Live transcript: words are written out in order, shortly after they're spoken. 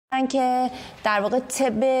که در واقع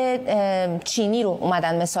طب چینی رو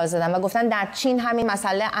اومدن مثال زدن و گفتن در چین همین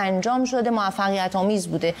مسئله انجام شده، موفقیت آمیز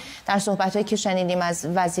بوده. در صحبت‌هایی که شنیدیم از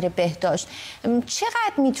وزیر بهداشت،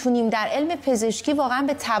 چقدر میتونیم در علم پزشکی واقعا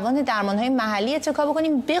به توان درمان‌های محلی اتکا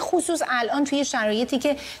بکنیم، به خصوص الان توی شرایطی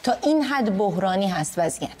که تا این حد بحرانی هست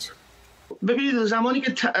وضعیت؟ ببینید، زمانی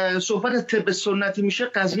که صحبت طب سنتی میشه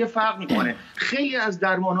قضیه فرق میکنه. خیلی از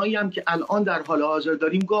درمانهایی هم که الان در حال حاضر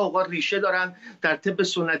داریم گاه اوقات ریشه دارن در طب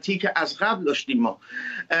سنتی که از قبل داشتیم ما،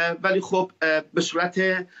 ولی خب به صورت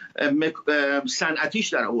صنعتیش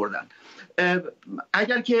در آوردن.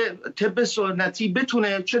 اگر که طب سنتی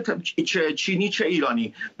بتونه، چه چینی چه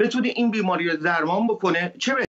ایرانی، بتونه این بیماری رو درمان بکنه، چه